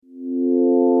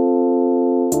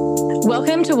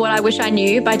Welcome to What I Wish I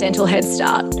Knew by Dental Head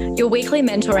Start, your weekly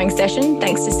mentoring session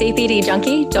thanks to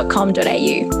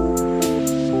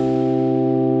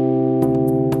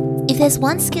cpdjunkie.com.au. If there's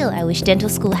one skill I wish dental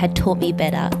school had taught me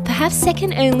better, perhaps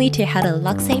second only to how to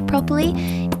luxate properly,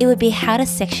 it would be how to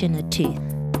section a tooth.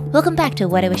 Welcome back to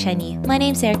What I Wish I Knew. My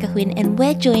name's Erica Huynh and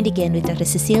we're joined again with Dr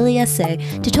Cecilia So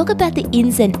to talk about the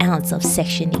ins and outs of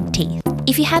sectioning teeth.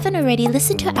 If you haven't already,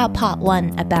 listen to our part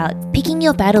 1 about picking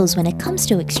your battles when it comes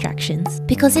to extractions,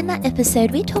 because in that episode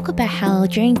we talk about how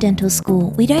during dental school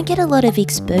we don't get a lot of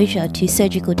exposure to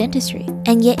surgical dentistry,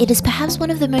 and yet it is perhaps one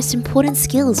of the most important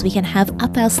skills we can have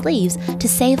up our sleeves to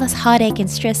save us heartache and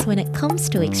stress when it comes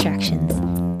to extractions.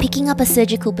 Picking up a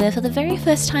surgical burr for the very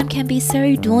first time can be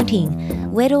so daunting.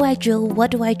 Where do I drill,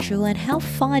 what do I drill, and how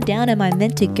far down am I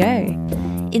meant to go?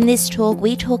 In this talk,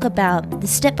 we talk about the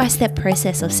step-by-step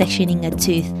process of sectioning a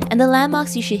tooth and the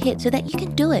landmarks you should hit so that you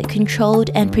can do it controlled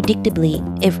and predictably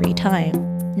every time.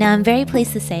 Now, I'm very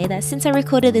pleased to say that since I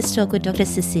recorded this talk with Dr.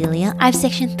 Cecilia, I've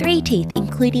sectioned 3 teeth,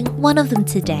 including one of them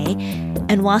today,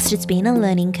 and whilst it's been a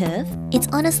learning curve, it's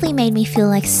honestly made me feel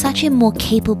like such a more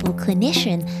capable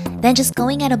clinician than just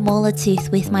going at a molar tooth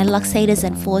with my luxators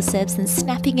and forceps and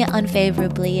snapping it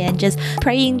unfavorably and just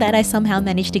praying that I somehow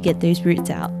manage to get those roots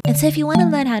out. And so if you want to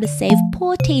learn how to save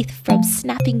poor teeth from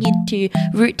snapping into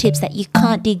root tips that you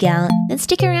can't dig out, then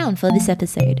stick around for this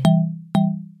episode.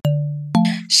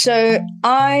 So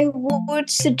I would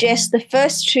suggest the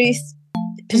first tooth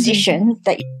position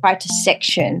that you try to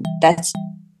section that's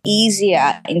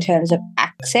easier in terms of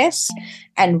access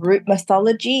and root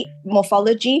morphology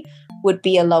would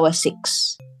be a lower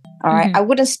 6. All right. I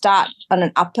wouldn't start on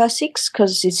an upper 6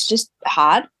 because it's just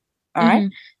hard. All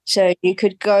right. So you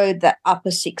could go the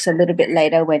upper 6 a little bit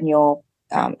later when you're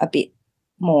a bit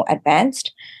more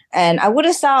advanced. And I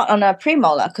wouldn't start on a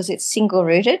premolar because it's single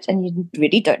rooted and you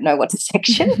really don't know what to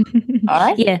section. All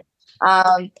right. Yeah.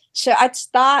 So I'd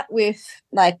start with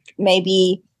like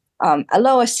maybe a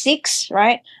lower 6,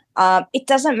 right? It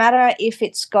doesn't matter if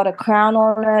it's got a crown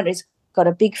on it, it's got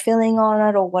a big filling on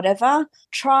it or whatever.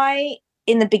 Try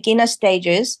in the beginner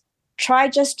stages, try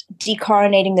just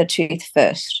decoronating the tooth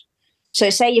first. So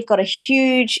say you've got a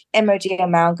huge MOD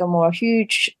amalgam or a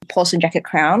huge porcelain jacket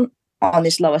crown on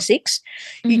this lower 6,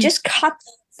 you just cut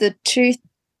the tooth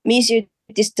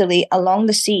mesiodistally along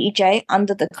the CEJ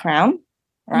under the crown,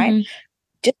 right?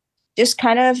 Just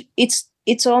kind of, it's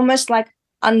almost like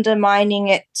undermining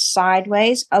it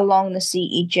sideways along the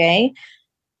CEJ.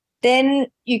 Then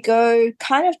you go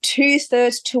kind of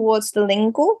 2/3 towards the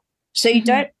lingual. So you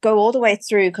don't go all the way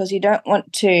through because you don't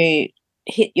want to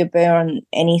hit your burr on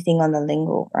anything on the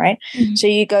lingual, right? So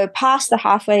you go past the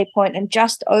halfway point and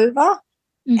just over.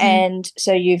 And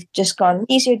so you've just gone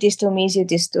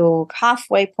mesiodistal,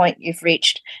 halfway point you've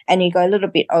reached, and you go a little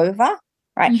bit over,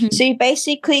 right? So you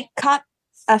basically cut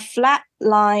a flat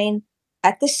line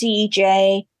at the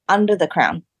CEJ under the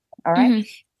crown, all right?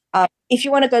 If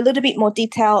you want to go a little bit more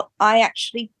detail, I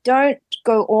actually don't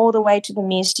go all the way to the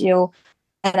mesial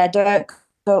and I don't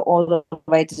go all the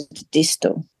way to the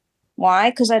distal.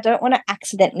 Why? Because I don't want to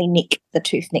accidentally nick the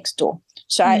tooth next door.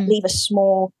 So I leave a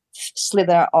small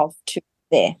slither of tooth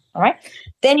there, all right?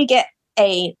 Then you get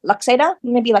a luxator,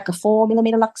 maybe like a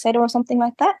 4mm luxator or something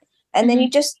like that. And then you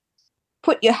just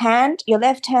put your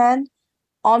left hand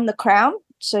on the crown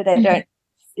so they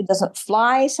it doesn't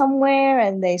fly somewhere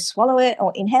and they swallow it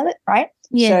or inhale it, right?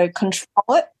 Yeah. So control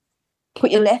it.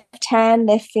 Put your left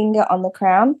finger on the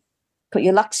crown. Put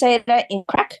your luxator in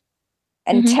crack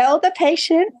and tell the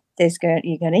patient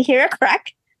you're going to hear a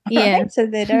crack. Yeah. Right? So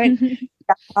they don't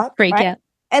freak out.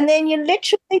 And then you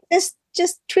literally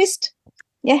just twist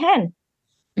your hand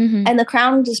and the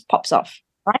crown just pops off,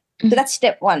 right? So that's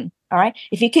step 1, all right?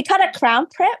 If you could cut a crown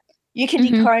prep, you can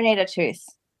decoronate a tooth,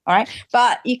 all right?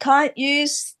 But you can't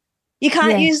use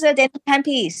the dental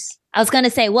handpiece. I was going to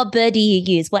say, what burr do you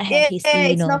use? What handpiece do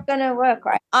you know? It's not going to work,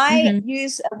 right? I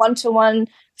use a 1-to-1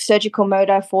 surgical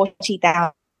motor,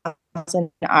 40,000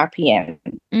 RPM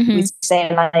with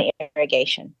saline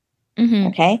irrigation.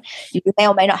 Okay, you may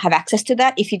or may not have access to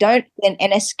that. If you don't, then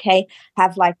NSK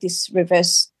have like this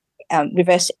reverse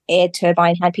air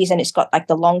turbine handpiece, and it's got like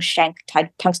the long shank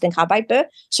tungsten carbide burr,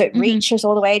 so it reaches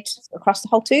all the way across the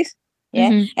whole tooth.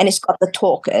 Yeah, and it's got the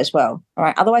torque as well. All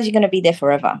right, otherwise you're going to be there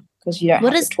forever because you don't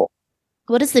have the torque.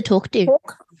 What does the torque do?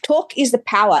 Torque is the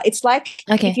power. It's like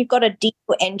if you've got a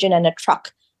diesel engine and a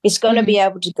truck, it's going to be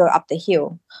able to go up the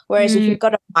hill. Whereas if you've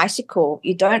got a bicycle,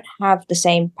 you don't have the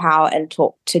same power and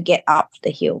torque to get up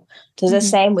the hill. So it's the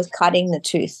same with cutting the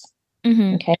tooth.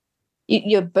 Okay,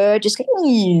 your burr just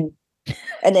goes,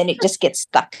 and then it just gets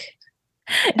stuck.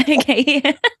 Okay.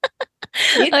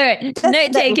 You All right, tested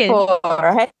note that taken. before,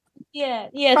 right? Yeah,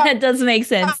 that does make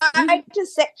sense. Try to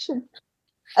section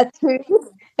a tooth,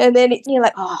 and then you're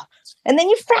like, oh, and then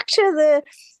you fracture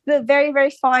the very,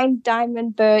 very fine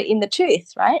diamond burr in the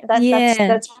tooth, right?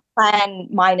 That's plan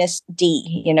minus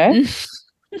D, you know?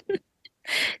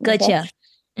 Gotcha.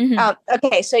 Okay.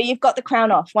 Okay, so you've got the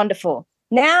crown off. Wonderful.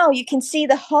 Now you can see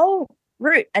the whole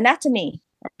root anatomy,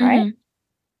 right?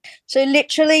 So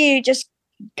literally you just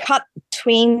cut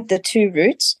between the two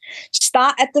roots.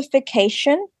 Start at the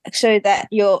furcation so that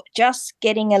you're just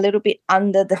getting a little bit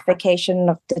under the furcation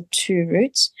of the two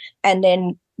roots, and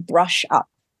then brush up.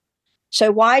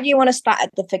 So why do you want to start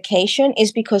at the furcation?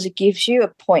 Is because it gives you a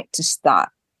point to start.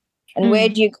 And where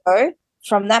do you go?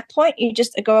 From that point, you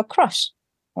just go across,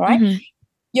 all right?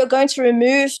 You're going to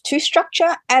remove tooth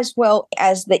structure as well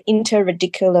as the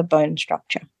interradicular bone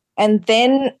structure. And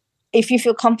then if you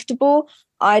feel comfortable,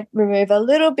 I'd remove a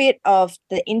little bit of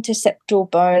the interseptal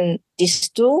bone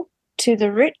distal to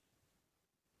the root,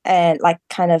 and like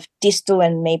kind of distal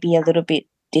and maybe a little bit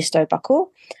distobuccal,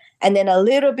 and then a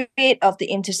little bit of the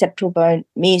interseptal bone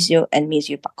mesial and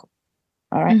mesiobuccal.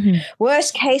 All right.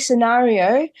 Worst case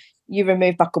scenario, you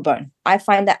remove buccal bone. I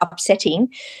find that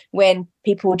upsetting when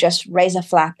people just raise a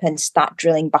flap and start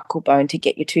drilling buccal bone to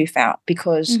get your tooth out,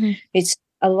 because it's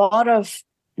a lot of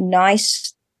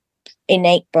nice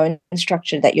innate bone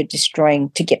structure that you're destroying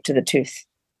to get to the tooth.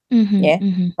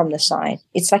 From the side.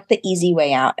 It's like the easy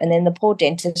way out. And then the poor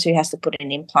dentist who has to put an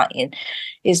implant in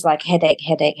is like headache.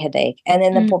 And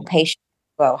then the poor patient,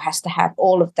 well, has to have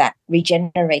all of that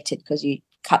regenerated because you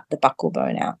cut the buccal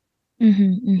bone out.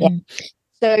 Yeah.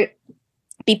 So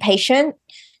be patient.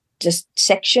 Just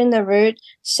section the root,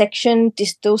 section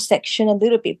distal, section a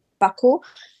little bit buccal.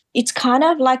 It's kind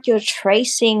of like you're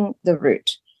tracing the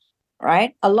root,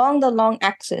 right, along the long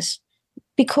axis.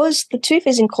 Because the tooth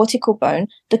is in cortical bone,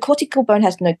 the cortical bone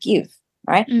has no give,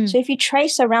 right? So if you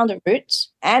trace around the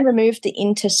roots and remove the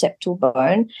interseptal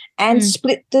bone and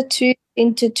split the tooth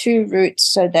into two roots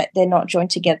so that they're not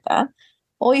joined together,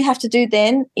 all you have to do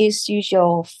then is use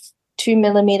your 2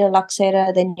 millimeter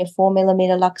luxator, then your 4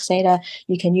 millimeter luxator.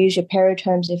 You can use your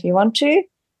peritomes if you want to,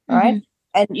 right?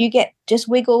 And you get just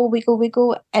wiggle,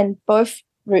 and both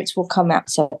roots will come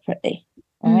out separately,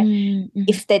 right?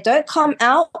 If they don't come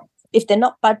out, if they're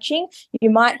not budging, you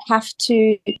might have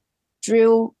to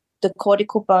drill the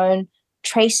cortical bone,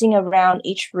 tracing around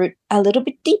each root a little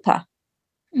bit deeper,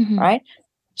 right?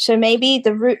 So maybe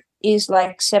the root is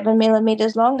like 7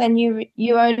 millimeters long and you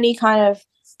only kind of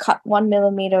cut 1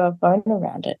 millimeter of bone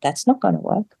around it. That's not going to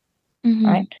work,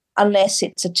 right? Unless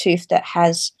it's a tooth that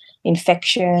has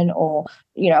infection or,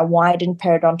 a widened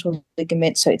periodontal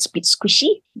ligament, so it's a bit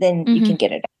squishy, then you can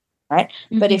get it out, right?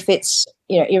 But if it's,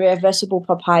 irreversible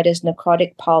pulpitis,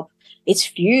 necrotic pulp, it's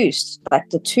fused. Like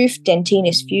the tooth dentine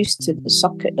is fused to the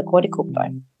socket, the cortical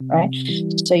bone, right?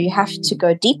 So you have to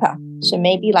go deeper. So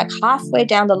maybe like halfway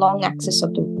down the long axis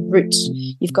of the roots,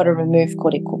 you've got to remove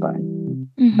cortical bone,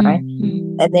 right?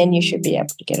 And then you should be able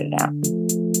to get it out.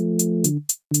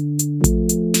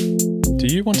 Do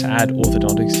you want to add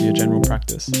orthodontics to your general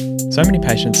practice? So many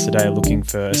patients today are looking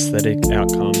for aesthetic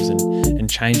outcomes and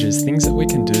changes, things that we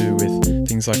can do with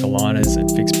things like aligners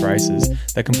and fixed braces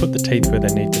that can put the teeth where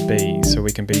they need to be so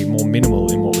we can be more minimal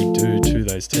in what we do to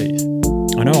those teeth.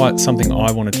 I know it's something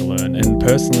I wanted to learn, and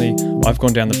personally, I've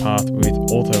gone down the path with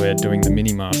OrthoEd doing the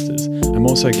mini masters. I'm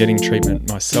also getting treatment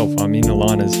myself. I'm in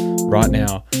aligners right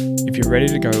now. If you're ready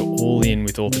to go all in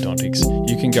with orthodontics,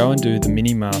 you can go and do the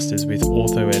mini masters with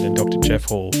OrthoEd and Dr. Jeff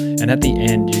Hall, and at the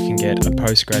end you can get a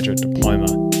postgraduate diploma.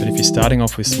 But if you're starting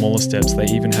off with smaller steps, they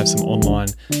even have some online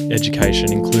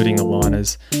education, including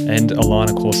aligners and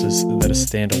aligner courses that are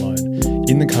standalone.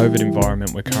 In the COVID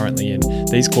environment we're currently in,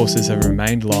 these courses have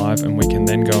remained live and we can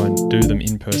then go and do them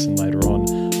in person later on.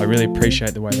 I really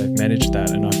appreciate the way they've managed that,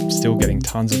 and I'm still getting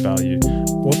tons of value.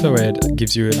 OrthoEd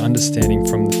gives you an understanding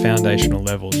from the foundational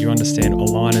level. You understand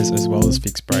aligners as well as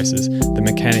fixed braces, the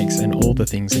mechanics and all the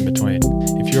things in between.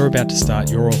 If you're about to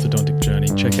start your orthodontic journey,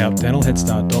 check out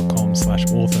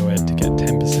dentalheadstart.com/orthoed to get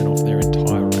 10% off their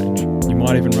entire range. You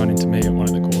might even run into me at one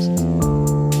of the courses.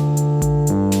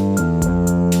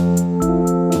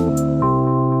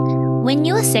 When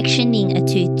you're sectioning a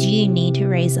tooth, do you need to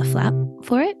raise a flap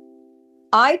for it?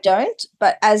 I don't,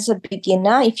 but as a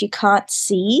beginner, if you can't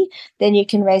see, then you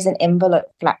can raise an envelope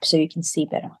flap so you can see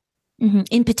better.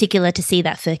 In particular, to see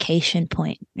that furcation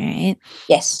point, right?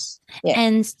 Yes. Yeah.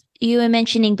 And you were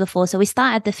mentioning before, so we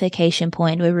start at the furcation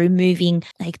point. We're removing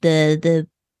like the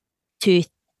tooth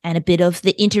and a bit of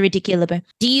the interradicular bone.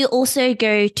 Do you also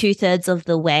go 2/3 of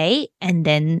the way and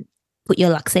then put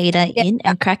your luxator in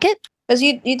and crack it? because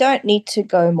you don't need to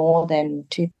go more than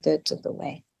 2/3 of the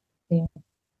way. Yeah.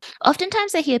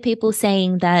 Oftentimes I hear people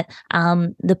saying that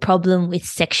the problem with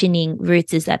sectioning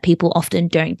roots is that people often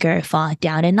don't go far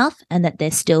down enough and that they're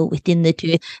still within the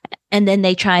tooth, and then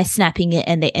they try snapping it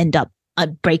and they end up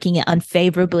breaking it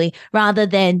unfavorably rather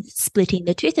than splitting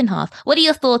the tooth in half. What are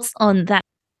your thoughts on that?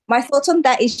 My thoughts on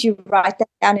that is you write that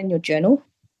down in your journal,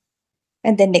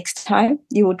 and then next time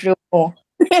you will drill more.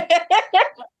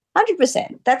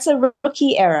 100%. That's a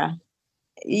rookie error.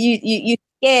 You're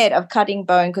scared of cutting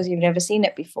bone because you've never seen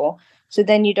it before. So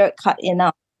then you don't cut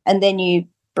enough, and then you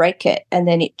break it, and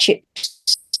then it chips.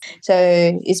 So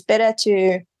it's better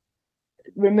to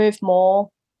remove more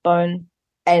bone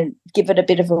and give it a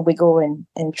bit of a wiggle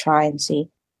and try and see.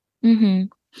 Mm-hmm.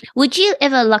 Would you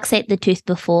ever luxate the tooth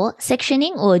before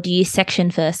sectioning, or do you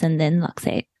section first and then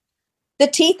luxate? The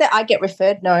teeth that I get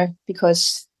referred, no,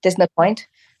 because there's no point.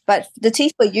 But the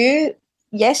teeth for you,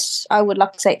 yes, I would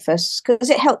luxate first because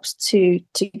it helps to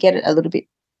get it a little bit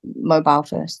mobile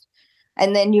first.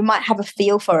 And then you might have a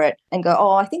feel for it and go,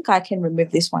 oh, I think I can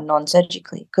remove this one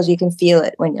non-surgically, because you can feel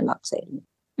it when you're luxating.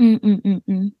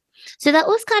 So that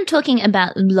was kind of talking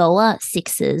about lower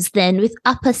sixes. Then with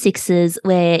upper sixes,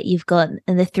 where you've got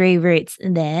the 3 roots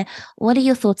in there, what are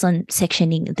your thoughts on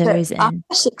sectioning those? So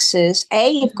upper sixes, A,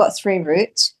 you've got 3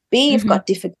 roots. B, you've got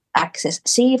difficult access.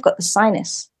 C, you've got the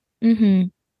sinus.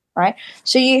 Right?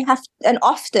 So you have, and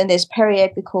often there's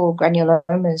periapical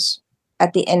granulomas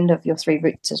at the end of your 3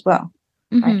 roots as well.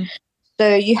 Right?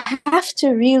 So you have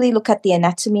to really look at the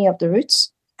anatomy of the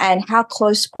roots and how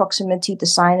close proximity the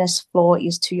sinus floor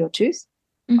is to your tooth.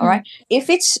 All right. If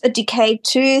it's a decayed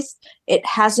tooth, it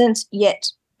hasn't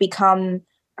yet become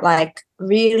like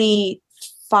really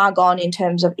far gone in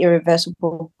terms of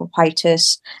irreversible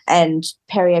pulpitis and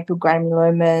periapical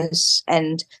granulomas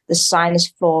and the sinus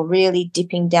floor really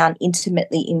dipping down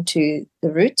intimately into the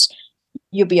roots,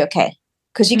 you'll be okay.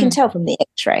 Because you can tell from the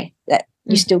x-ray that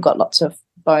you still got lots of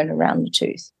bone around the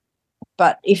tooth.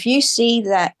 But if you see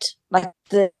that like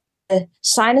the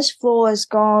sinus floor has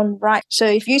gone right, so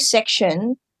if you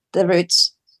section the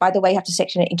roots, by the way, you have to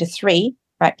section it into 3,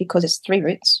 right, because it's 3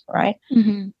 roots, right?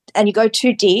 And you go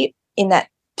too deep in that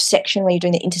section where you're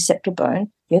doing the interceptor bone,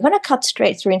 you're going to cut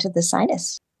straight through into the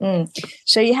sinus.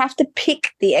 So you have to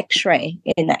pick the x-ray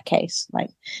in that case, like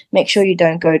make sure you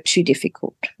don't go too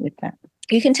difficult with that.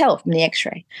 You can tell from the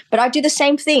x-ray. But I do the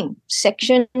same thing.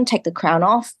 Section, take the crown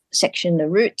off, section the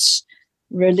roots,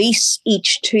 release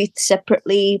each tooth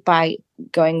separately by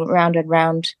going round and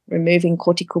round, removing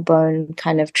cortical bone,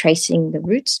 kind of tracing the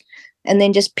roots, and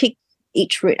then just pick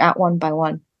each root out one by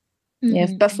one. Yeah,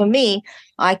 but for me,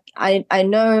 I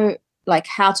know like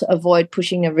how to avoid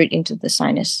pushing a root into the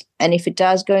sinus. And if it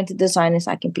does go into the sinus,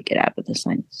 I can pick it out of the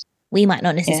sinus. We might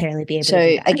not necessarily be able to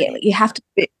do that. So again, you have to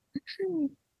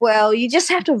well, you just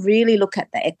have to really look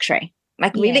at the x-ray,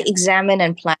 like really examine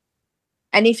and plan.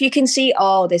 And if you can see,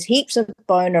 oh, there's heaps of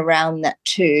bone around that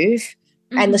tooth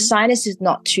and the sinus is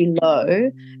not too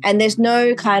low and there's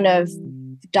no kind of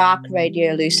dark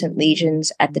radiolucent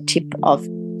lesions at the tip of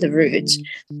the roots,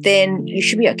 then you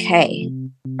should be okay,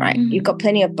 right? You've got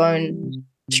plenty of bone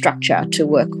structure to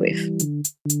work with.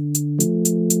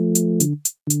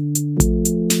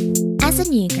 As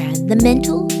a new grad, the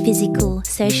mental, physical,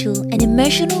 social, and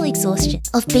emotional exhaustion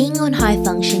of being on high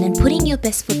function and putting your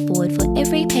best foot forward for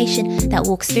every patient that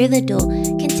walks through the door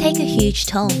can take a huge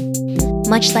toll.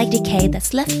 Much like decay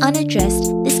that's left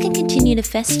unaddressed, this can continue to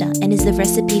fester and is the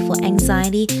recipe for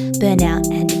anxiety,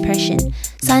 burnout, and depression,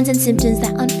 signs and symptoms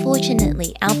that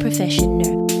unfortunately our profession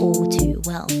know all too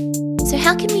well. So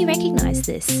how can we recognize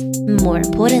this? More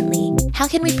importantly, how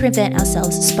can we prevent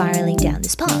ourselves spiraling down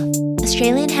this path?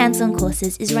 Australian Hands-On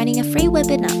Courses is running a free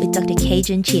webinar with Dr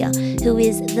Cajun Chia, who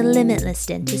is the limitless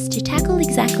dentist, to tackle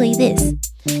exactly this.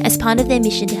 As part of their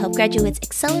mission to help graduates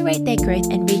accelerate their growth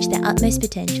and reach their utmost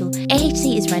potential,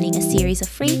 AHC is running a series of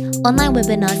free online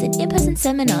webinars and in-person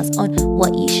seminars on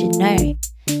what you should know.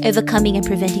 Overcoming and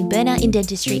Preventing Burnout in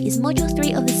Dentistry is Module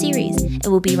 3 of the series and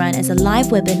will be run as a live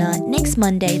webinar next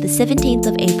Monday, the 17th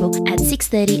of April at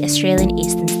 6:30 Australian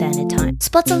Eastern Standard Time.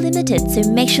 Spots are limited, so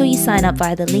make sure you sign up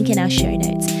via the link in our show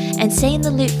notes and stay in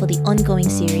the loop for the ongoing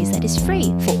series that is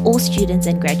free for all students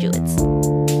and graduates.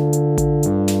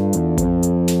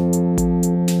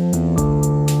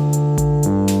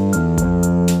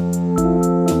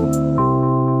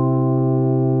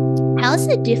 How does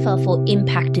it differ for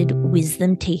impacted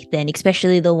wisdom teeth then,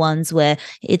 especially the ones where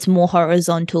it's more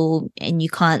horizontal and you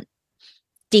can't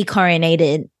decoronate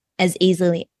it as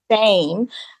easily? Same,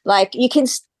 like you can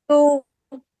still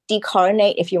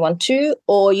decoronate if you want to,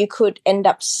 or you could end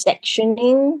up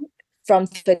sectioning from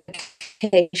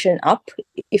vacation up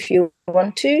if you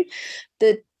want to.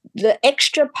 The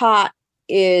extra part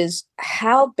is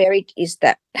how buried is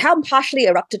that, how partially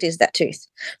erupted is that tooth.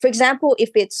 For example, if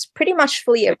it's pretty much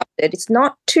fully erupted, it's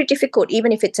not too difficult,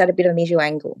 even if it's at a bit of a mesial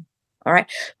angle. All right.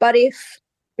 But if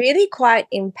really quite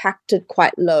impacted,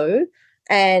 quite low,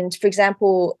 and for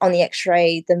example, on the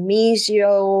x-ray, the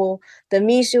mesial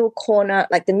corner,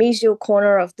 like the mesial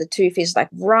corner of the tooth is like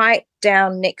right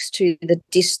down next to the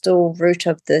distal root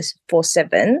of the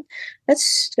 4-7,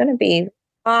 that's going to be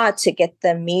hard to get the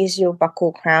mesial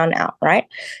buccal crown out, right?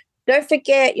 Don't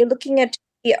forget, you're looking at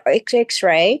your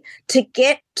x-ray to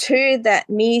get to that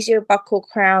mesial buccal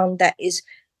crown that is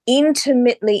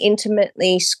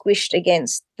intimately squished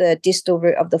against the distal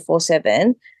root of the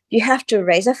 4-7. You have to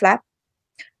raise a flap,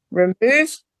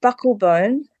 remove buccal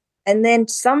bone, and then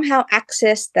somehow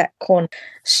access that corner.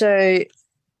 So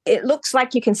it looks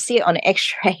like you can see it on an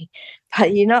x-ray,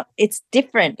 but it's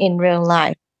different in real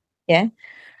life. Yeah.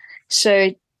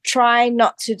 So try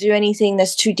not to do anything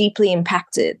that's too deeply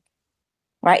impacted,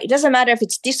 right? It doesn't matter if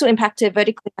it's distal impacted,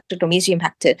 vertically impacted, or mesial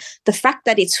impacted. The fact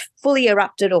that it's fully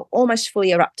erupted or almost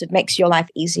fully erupted makes your life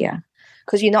easier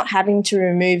because you're not having to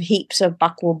remove heaps of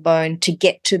buccal bone to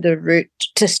get to the root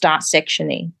to start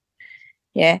sectioning.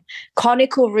 Yeah.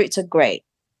 Conical roots are great.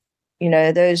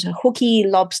 Those hooky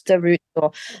lobster roots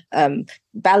or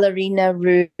ballerina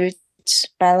roots,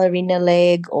 ballerina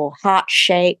leg or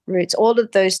heart-shaped roots, all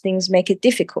of those things make it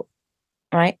difficult,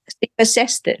 right? You've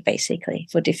assessed it basically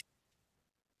for different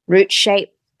root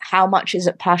shape. How much is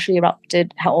it partially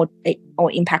erupted or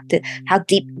impacted? How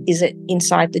deep is it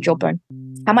inside the jawbone?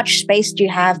 How much space do you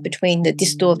have between the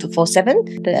distal of the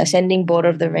 4-7, the ascending border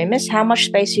of the ramus? How much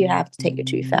space do you have to take your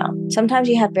tooth out? Sometimes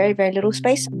you have very, very little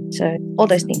space. So all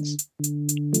those things.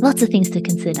 Lots of things to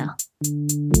consider.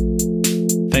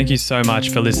 Thank you so much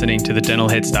for listening to the Dental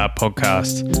Head Start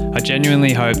podcast. I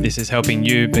genuinely hope this is helping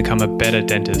you become a better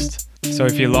dentist. So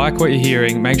if you like what you're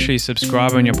hearing, make sure you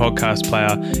subscribe on your podcast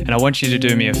player, and I want you to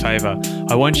do me a favour.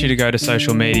 I want you to go to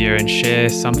social media and share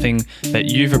something that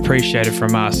you've appreciated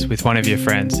from us with one of your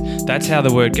friends. That's how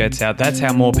the word gets out. That's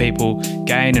how more people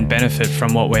gain and benefit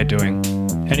from what we're doing.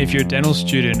 And if you're a dental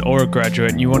student or a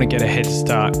graduate and you want to get a head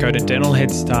start, go to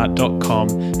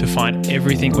dentalheadstart.com to find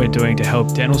everything we're doing to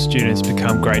help dental students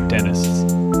become great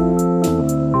dentists.